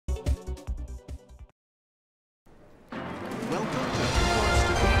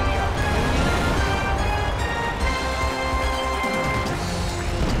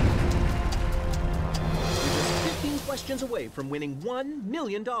seconds away from winning $1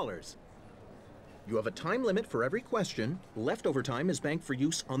 million. You have a time limit for every question. Leftover time is banked for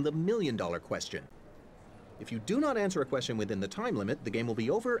use on the $1 million question. If you do not answer a question within the time limit, the game will be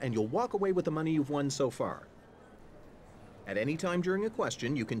over and you'll walk away with the money you've won so far. At any time during a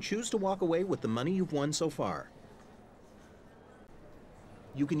question, you can choose to walk away with the money you've won so far.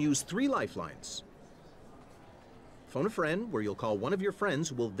 You can use 3 lifelines. Phone a friend, where you'll call one of your friends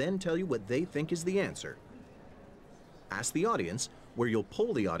who will then tell you what they think is the answer. Ask the audience, where you'll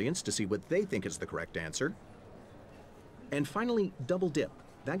poll the audience to see what they think is the correct answer. And finally, double dip.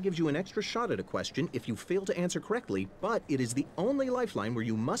 That gives you an extra shot at a question if you fail to answer correctly, but it is the only lifeline where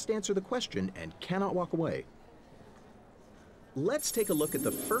you must answer the question and cannot walk away. Let's take a look at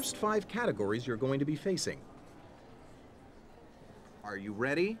the first 5 categories you're going to be facing. Are you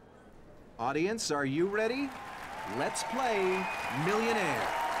ready? Audience, are you ready? Let's play Millionaire.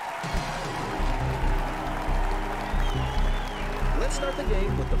 Let's start the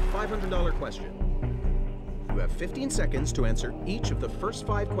game with the $500 question. You have 15 seconds to answer each of the first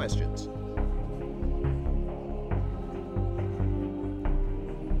 5 questions.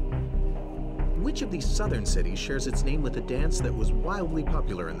 Which of these southern cities shares its name with a dance that was wildly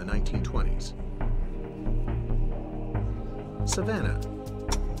popular in the 1920s? Savannah,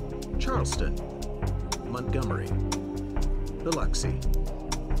 Charleston, Montgomery, Biloxi.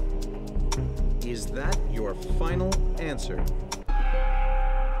 Is that your final answer?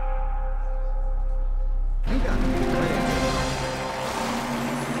 You got it. Right answer.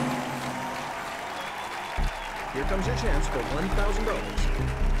 Here comes your chance for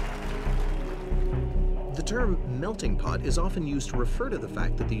 $1,000. The term melting pot is often used to refer to the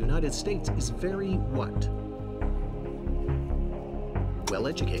fact that the United States is very what?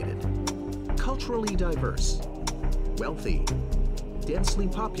 Well-educated, culturally diverse, wealthy, densely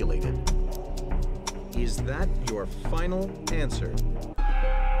populated. Is that your final answer?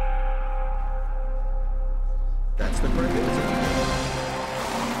 That's the correct answer.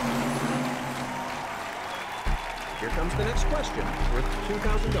 Here comes the next question, worth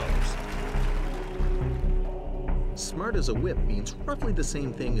 $2,000. Smart as a whip means roughly the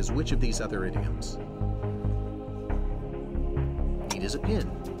same thing as which of these other idioms? Neat as a pin,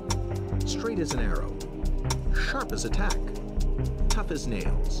 straight as an arrow, sharp as a tack, tough as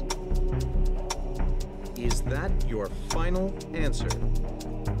nails. Is that your final answer?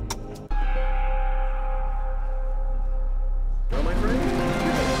 Well, my friend, you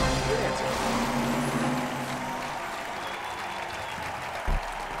got your answer.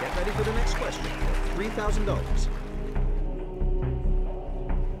 Get ready for the next question, $3,000.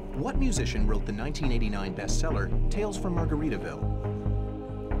 What musician wrote the 1989 bestseller, Tales from Margaritaville?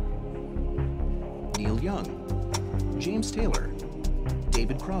 Neil Young, James Taylor,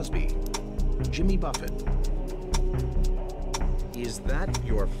 David Crosby, Jimmy Buffett. Is that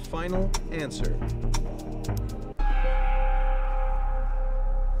your final answer?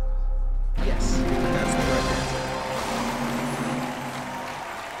 Yes, that's the correct answer.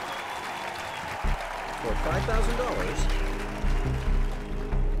 For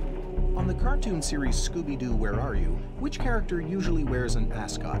 $5,000, on the cartoon series Scooby-Doo, Where Are You?, which character usually wears an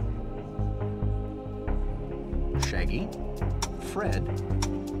ascot? Shaggy, Fred,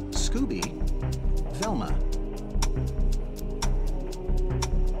 Scooby, Velma.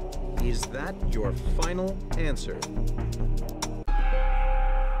 Is that your final answer?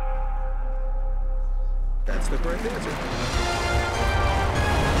 That's the correct answer.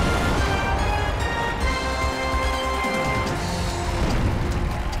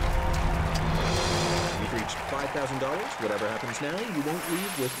 You've reached $5,000. Whatever happens now, you won't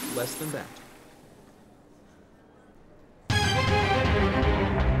leave with less than that.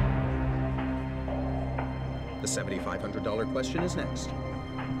 The $7,500 question is next.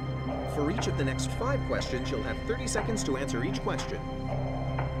 For each of the next 5 questions, you'll have 30 seconds to answer each question.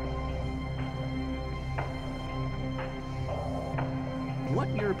 What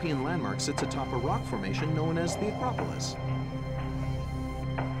European landmark sits atop a rock formation known as the Acropolis?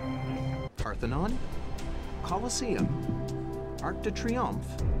 Parthenon, Colosseum, Arc de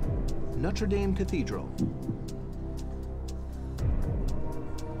Triomphe, Notre Dame Cathedral.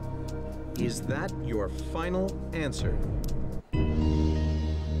 Is that your final answer?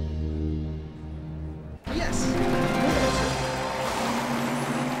 Yes, good answer.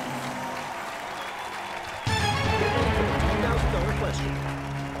 Get ready for the $10,000 question.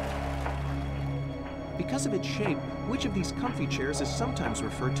 Because of its shape, which of these comfy chairs is sometimes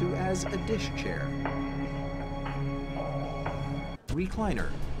referred to as a dish chair?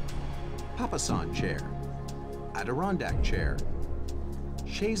 Recliner, Papasan chair, Adirondack chair,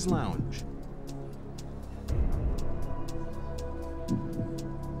 chaise lounge.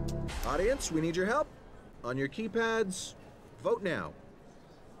 Audience, we need your help. On your keypads, vote now.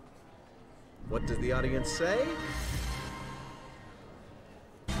 What does the audience say?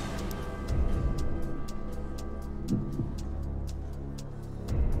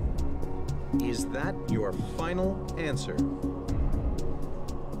 Is that your final answer?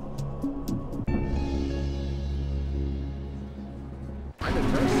 I'm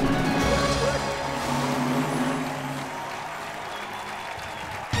impressed. That's correct.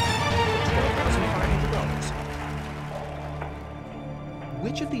 $12,500.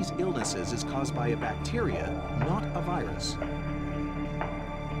 Which of these illnesses is caused by a bacteria, not a virus?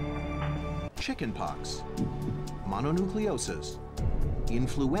 Chickenpox, mononucleosis,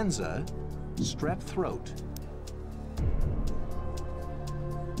 influenza, strep throat.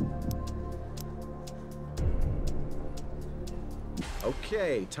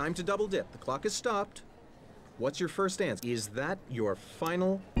 Okay, time to double dip. The clock is stopped. What's your first answer? Is that your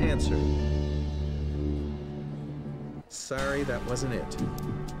final answer? Sorry, that wasn't it.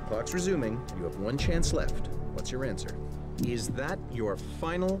 Clock's resuming. You have one chance left. What's your answer? Is that your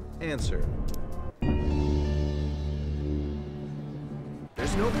final answer?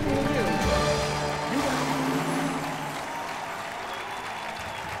 There's no fooling you. You got it.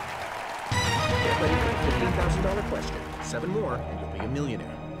 Get ready for the $15,000 question. 7 more, and you'll be a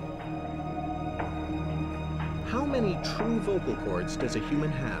millionaire. How many true vocal cords does a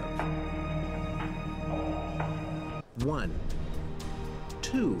human have? 1,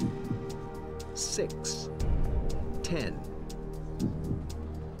 2, 6, 10.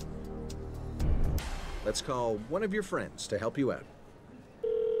 Let's call one of your friends to help you out.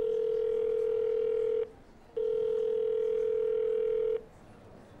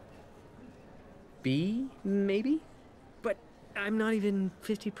 B, maybe? But I'm not even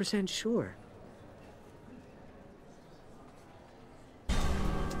 50% sure.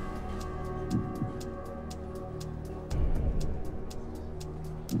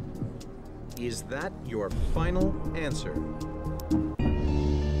 Is that your final answer?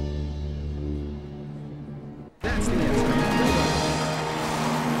 That's the answer.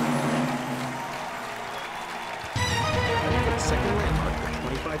 And for the second landmark, the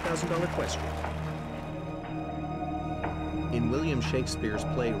 $25,000 question. In William Shakespeare's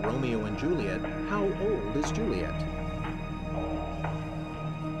play Romeo and Juliet, how old is Juliet?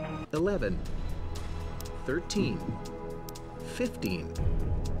 11, 13, 15,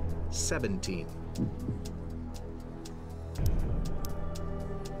 17.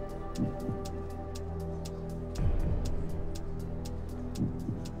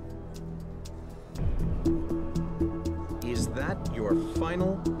 Is that your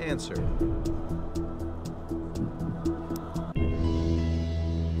final answer?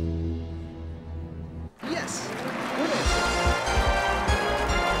 Yes! Good answer!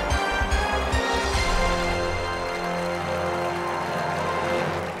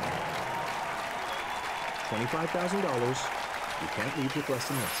 $25,000. You can't leave with less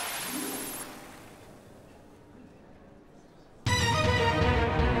than this.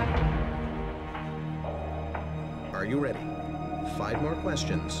 Are you ready? 5 more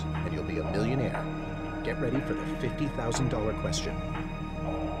questions, and you'll be a millionaire. Get ready for the $50,000 question.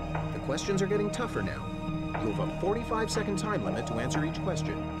 The questions are getting tougher now. You have a 45-second time limit to answer each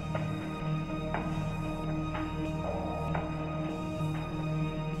question.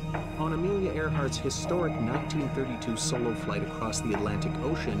 On Amelia Earhart's historic 1932 solo flight across the Atlantic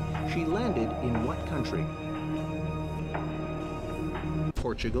Ocean, she landed in what country?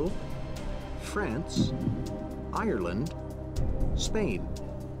 Portugal, France, Ireland, Spain.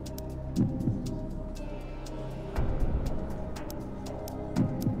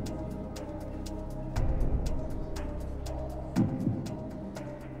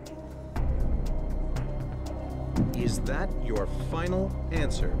 Is that your final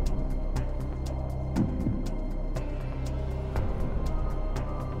answer?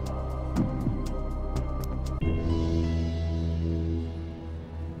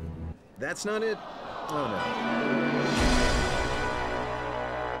 That's not it? Oh no.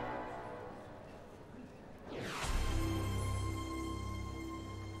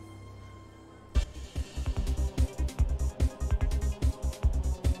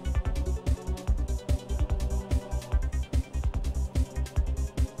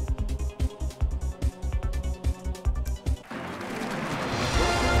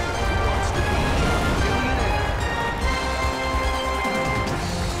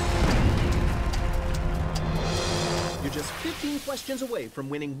 Just 15 questions away from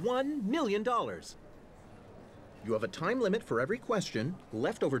winning $1 million. You have a time limit for every question.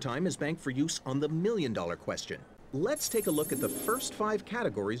 Leftover time is banked for use on the $1 million question. Let's take a look at the first 5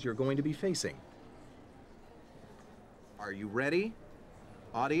 categories you're going to be facing. Are you ready?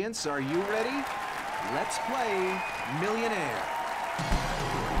 Audience, are you ready? Let's play Millionaire.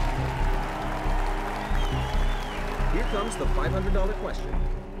 Here comes the $500 question.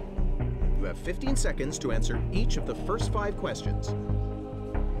 You have 15 seconds to answer each of the first 5 questions.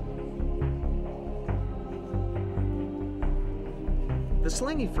 The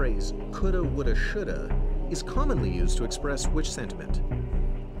slangy phrase, coulda, woulda, shoulda, is commonly used to express which sentiment?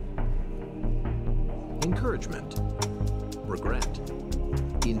 Encouragement, regret,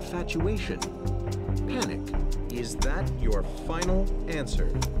 infatuation, panic. Is that your final answer?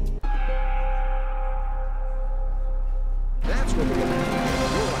 That's what we're looking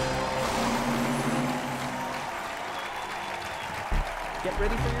for. You're right. Get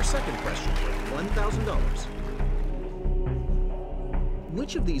ready for your second question for $1,000.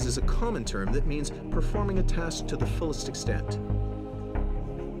 Which of these is a common term that means performing a task to the fullest extent?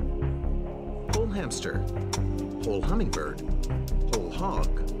 Whole hamster, whole hummingbird, whole hog,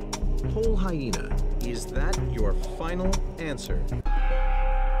 whole hyena. Is that your final answer?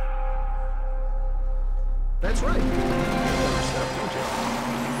 That's right.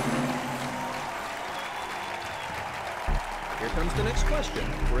 Here comes the next question,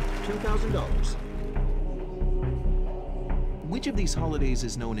 worth $2,000. Which of these holidays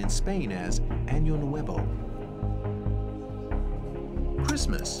is known in Spain as Año Nuevo?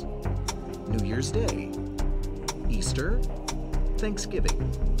 Christmas, New Year's Day, Easter, Thanksgiving.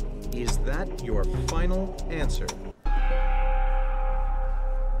 Is that your final answer?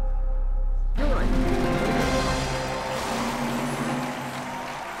 You're right.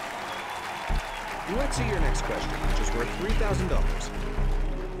 Let's see your next question, which is worth $3,000.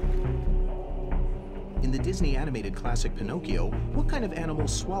 In the Disney animated classic Pinocchio, what kind of animal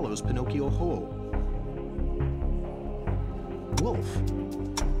swallows Pinocchio whole? Wolf,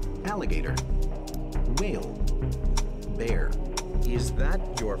 alligator, whale, bear. Is that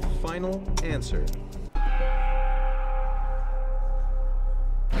your final answer?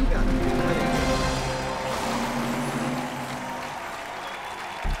 You got it. Right answer.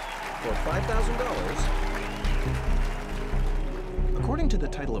 For $5,000, according to the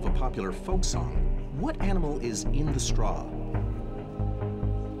title of a popular folk song, what animal is in the straw?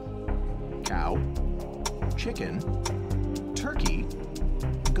 Cow, chicken, turkey,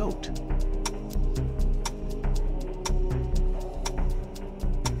 goat.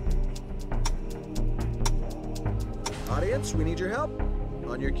 Audience, we need your help.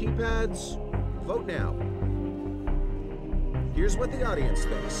 On your keypads, vote now. Here's what the audience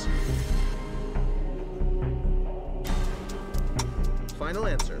thinks. Final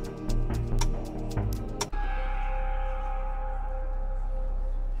answer.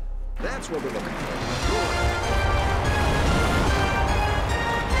 That's what we're looking for.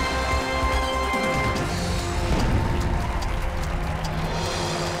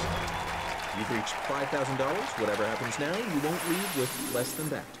 You've reached $5,000. Whatever happens now, you won't leave with less than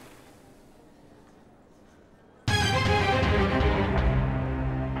that.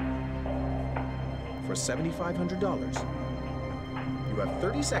 For $7,500, you have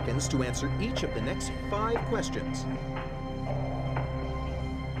 30 seconds to answer each of the next 5 questions.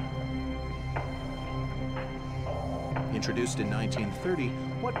 Introduced in 1930,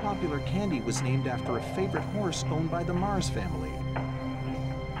 what popular candy was named after a favorite horse owned by the Mars family?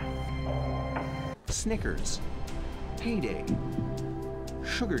 Snickers, Payday,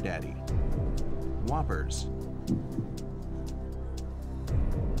 Sugar Daddy, Whoppers.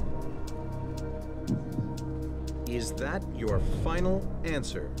 Is that your final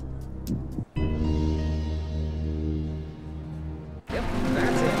answer? Yep,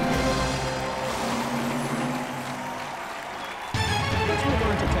 that's it. Let's move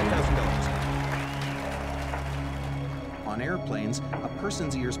on to $10,000. On airplanes, a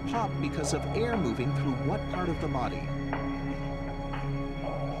person's ears pop because of air moving through what part of the body?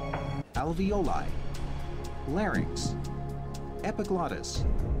 Alveoli, larynx, epiglottis,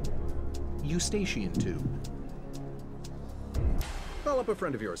 eustachian tube. Call up a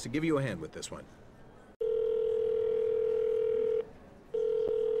friend of yours to give you a hand with this one.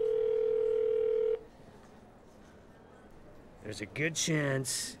 There's a good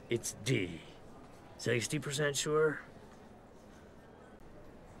chance it's D. 60% sure?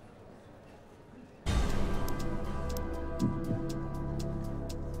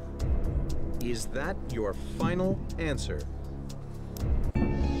 Is that your final answer?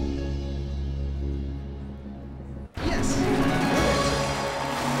 Yes!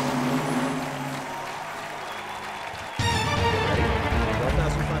 Ready? The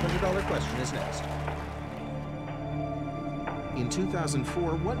 $12,500 question is next.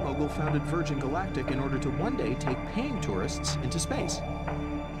 2004, what mogul founded Virgin Galactic in order to one day take paying tourists into space?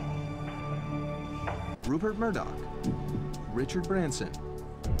 Rupert Murdoch, Richard Branson,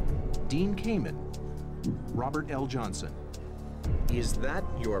 Dean Kamen, Robert L. Johnson. Is that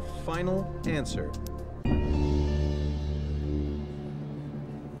your final answer?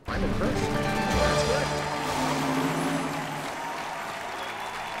 I'm impressed. That's correct.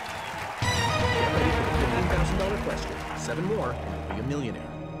 Get ready for the $15,000 question. 7 more, be a millionaire.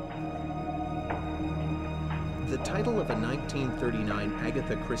 The title of a 1939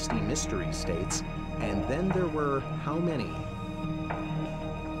 Agatha Christie mystery states, and then there were how many?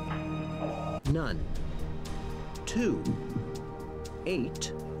 None. 2.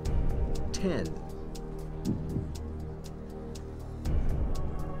 8. 10.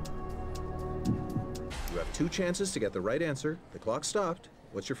 You have 2 chances to get the right answer. The clock stopped.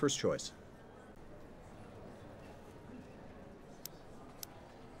 What's your first choice?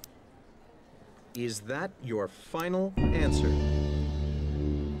 Is that your final answer?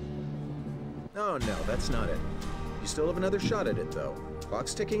 Oh, no, that's not it. You still have another shot at it, though.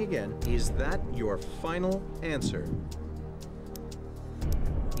 Clock's ticking again. Is that your final answer?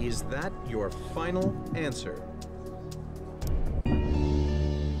 Is that your final answer?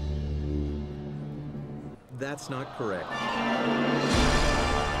 That's not correct.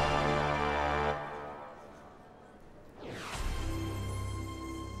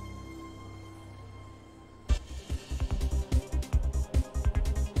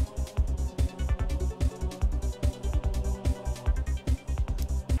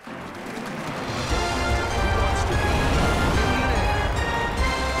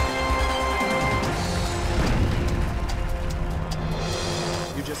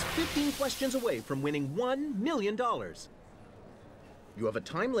 Just 15 questions away from winning $1 million. You have a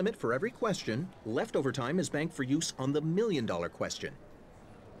time limit for every question. Leftover time is banked for use on the $1 million question.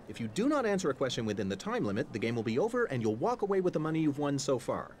 If you do not answer a question within the time limit, the game will be over and you'll walk away with the money you've won so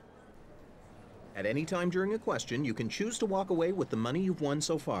far. At any time during a question, you can choose to walk away with the money you've won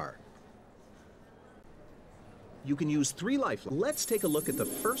so far. You can use 3 lifelines. Let's take a look at the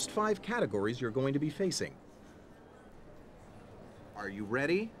first 5 categories you're going to be facing. Are you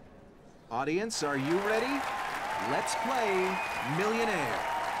ready? Audience, are you ready? Let's play Millionaire.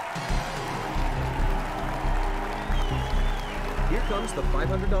 Here comes the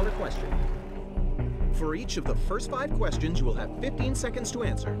 $500 question. For each of the first 5 questions, you will have 15 seconds to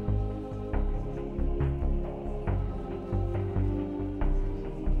answer.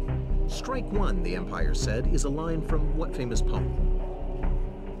 Strike 1, the Empire said, is a line from what famous poem?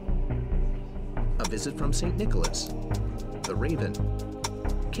 A Visit from St. Nicholas, The Raven,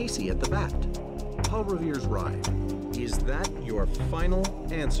 Casey at the Bat, Paul Revere's Ride. Is that your final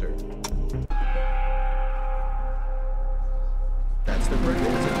answer? That's the correct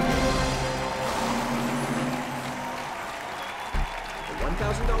answer. The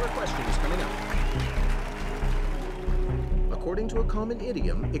 $1,000 question is coming up. According to a common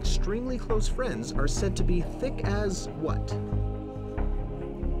idiom, extremely close friends are said to be thick as what?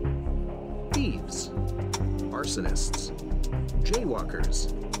 Thieves, arsonists,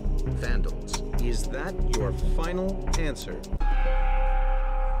 jaywalkers, vandals. Is that your final answer?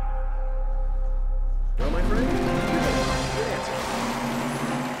 Well, my friend, good answer.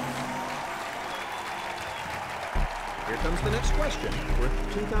 Here comes the next question, worth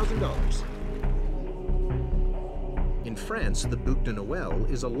 $2,000. In France, the Bouc de Noël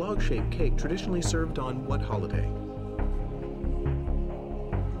is a log-shaped cake traditionally served on what holiday?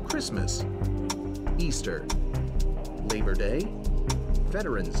 Christmas, Easter, Labor Day,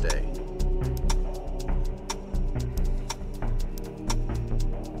 Veterans Day.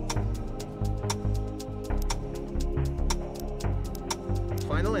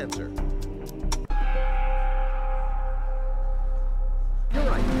 Final answer. You're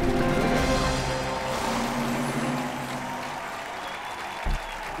right.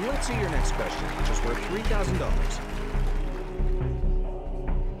 Let's see your next question, which is worth $3,000.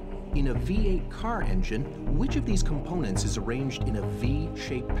 In a V8 car engine, which of these components is arranged in a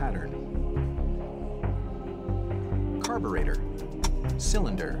V-shaped pattern? Carburetor,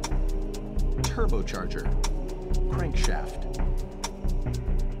 cylinder, turbocharger, crankshaft.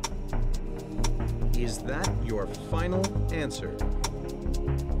 Is that your final answer?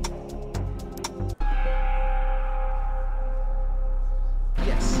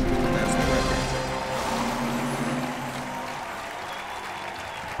 Yes, that's the correct answer.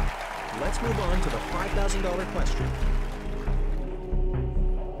 Let's move on to the $5,000 question.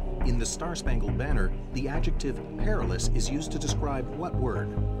 In the Star-Spangled Banner, the adjective perilous is used to describe what word?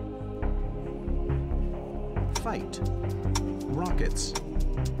 fight, rockets,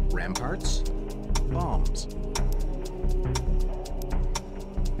 ramparts, bombs.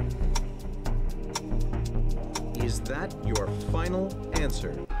 Is that your final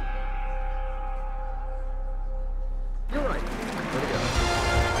answer? You're right. Way to go.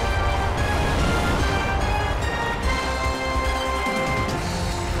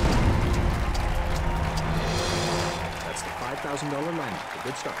 That's the $5,000 landmark. A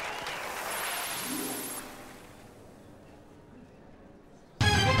good start.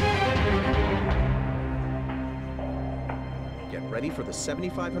 Get ready for the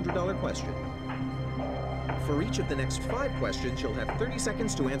 $7,500 question. For each of the next 5 questions, you'll have 30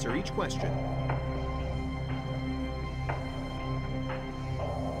 seconds to answer each question.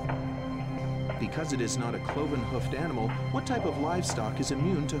 Because it is not a cloven-hoofed animal, what type of livestock is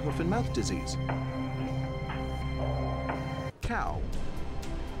immune to hoof and mouth disease? Cow,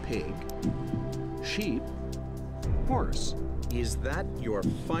 pig, sheep, horse. Is that your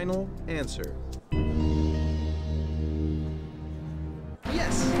final answer?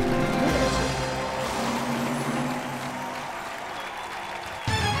 Yes! Good answer.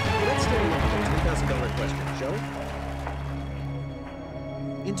 Let's take a look at the $2,000 question, shall we?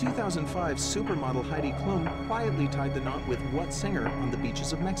 In 2005, supermodel Heidi Klum quietly tied the knot with what singer on the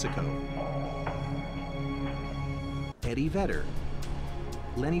beaches of Mexico? Eddie Vedder,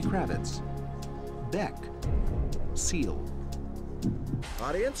 Lenny Kravitz, Beck, Seal.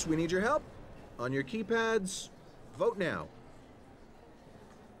 Audience, we need your help. On your keypads, vote now.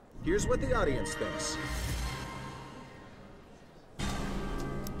 Here's what the audience thinks.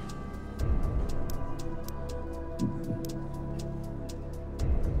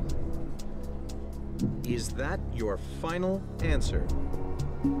 Is that your final answer?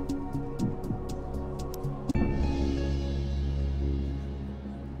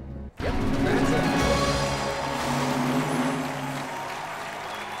 Yep, that's it.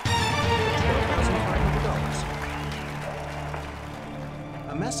 $12,500.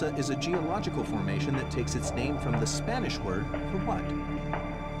 A mesa is a geological formation that takes its name from the Spanish word for what?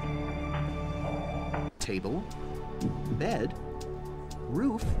 Table, bed,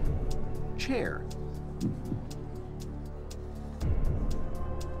 roof, chair.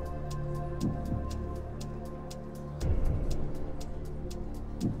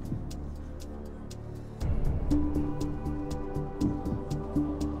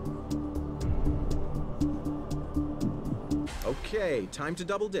 Okay, time to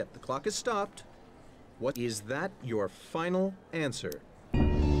double dip. The clock is stopped. What is that your final answer? Well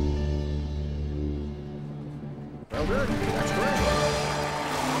done. That's correct.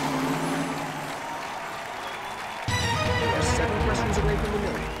 You are 7 questions away from the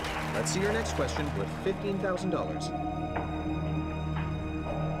million. Let's see your next question with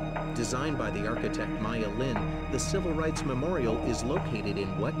 $15,000. Designed by the architect Maya Lin, the Civil Rights Memorial is located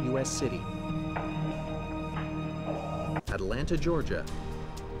in what U.S. city? Atlanta, Georgia,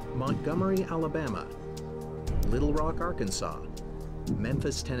 Montgomery, Alabama, Little Rock, Arkansas,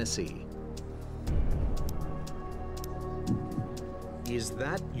 Memphis, Tennessee. Is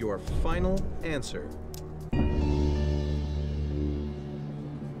that your final answer?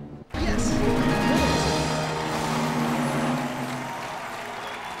 Yes!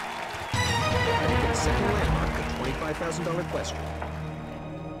 Ready for the second landmark, the $25,000 question.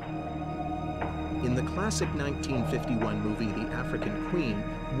 In the classic 1951 movie, The African Queen,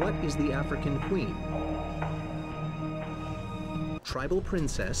 what is the African Queen? Tribal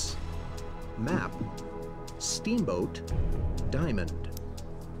princess, map, steamboat, diamond.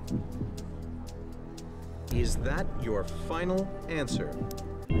 Is that your final answer?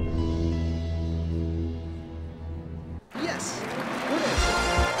 Yes! Good answer.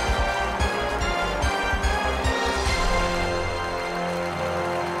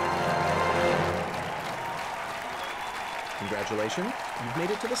 Congratulations, you've made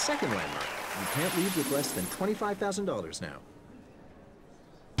it to the second landmark. You can't leave with less than $25,000 now.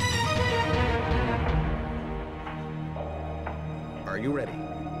 Are you ready?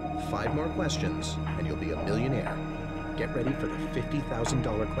 5 more questions, and you'll be a millionaire. Get ready for the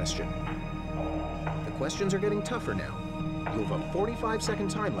 $50,000 question. The questions are getting tougher now. You have a 45-second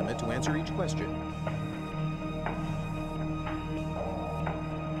time limit to answer each question.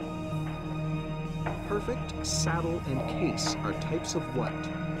 Perfect, saddle, and case are types of what?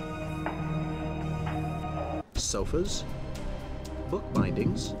 Sofas, book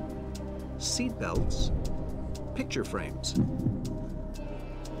bindings, seat belts, picture frames.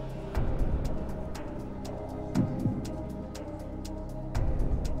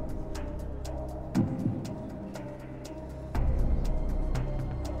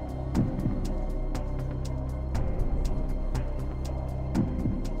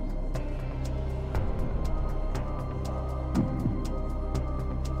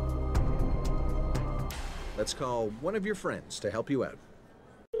 Let's call one of your friends to help you out.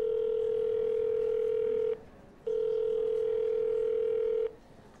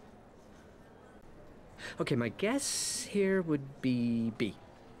 Okay, my guess here would be B.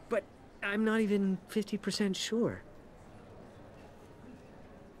 But I'm not even 50% sure.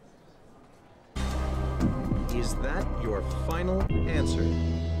 Is that your final answer?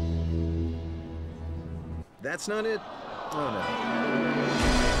 That's not it?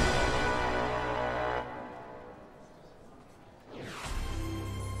 Oh no.